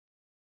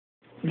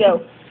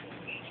Go.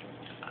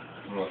 I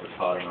don't know if it's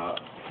hot or not.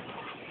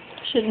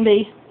 Shouldn't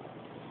be.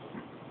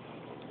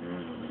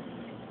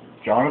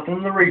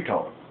 Jonathan the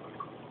retard.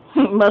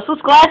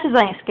 Muscle's glasses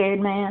ain't scared,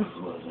 man. I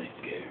wasn't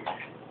scared.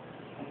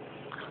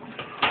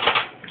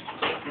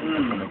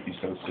 That make you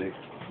so sick.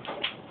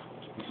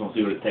 Just want to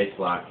see what it tastes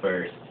like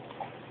first.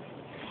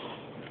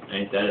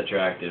 Ain't that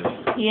attractive?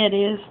 Yeah, it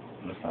is.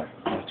 Looks like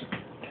just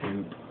a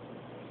tube.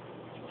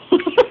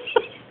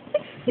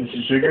 This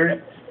is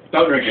sugar?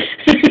 Don't drink it.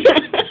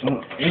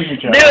 Oh, here's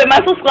your Do it.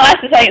 Muscle's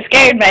glasses ain't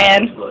scared,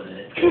 man.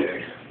 Wasn't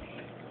scared.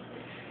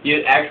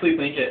 You actually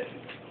think it?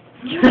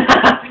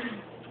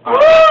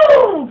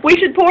 Woo! We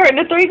should pour it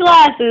into 3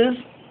 glasses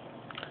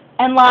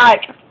and,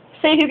 like,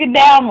 see who can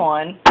down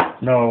one.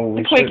 No,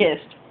 we The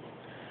quickest.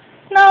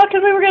 No,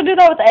 because we were going to do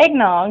that with the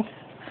eggnog.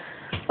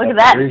 Look at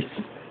that.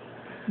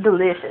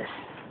 Delicious.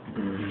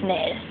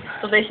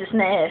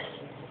 Deliciousness.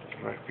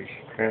 Like a piece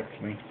of crap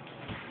to me.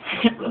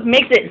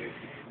 Mix it.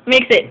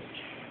 Mix it.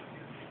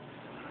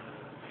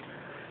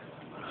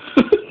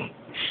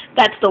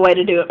 That's the way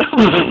to do it.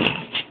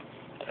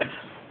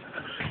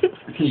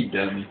 You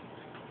dummy.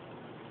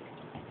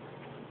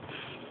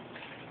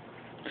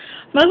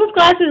 Muscle's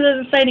glasses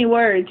doesn't say any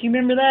words. You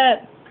remember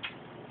that?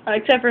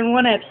 Except for in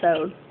one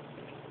episode.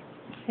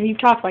 And you've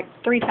talked like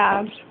 3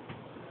 times.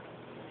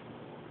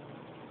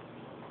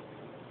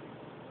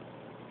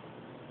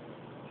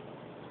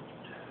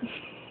 Is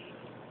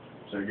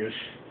that good?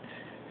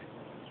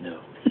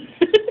 No.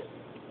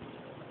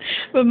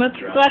 But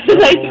Muscle's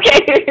glasses ain't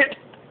scared.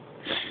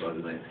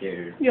 Wasn't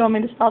scared. You want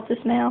me to stop this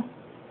now?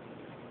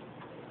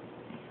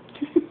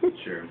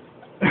 Sure.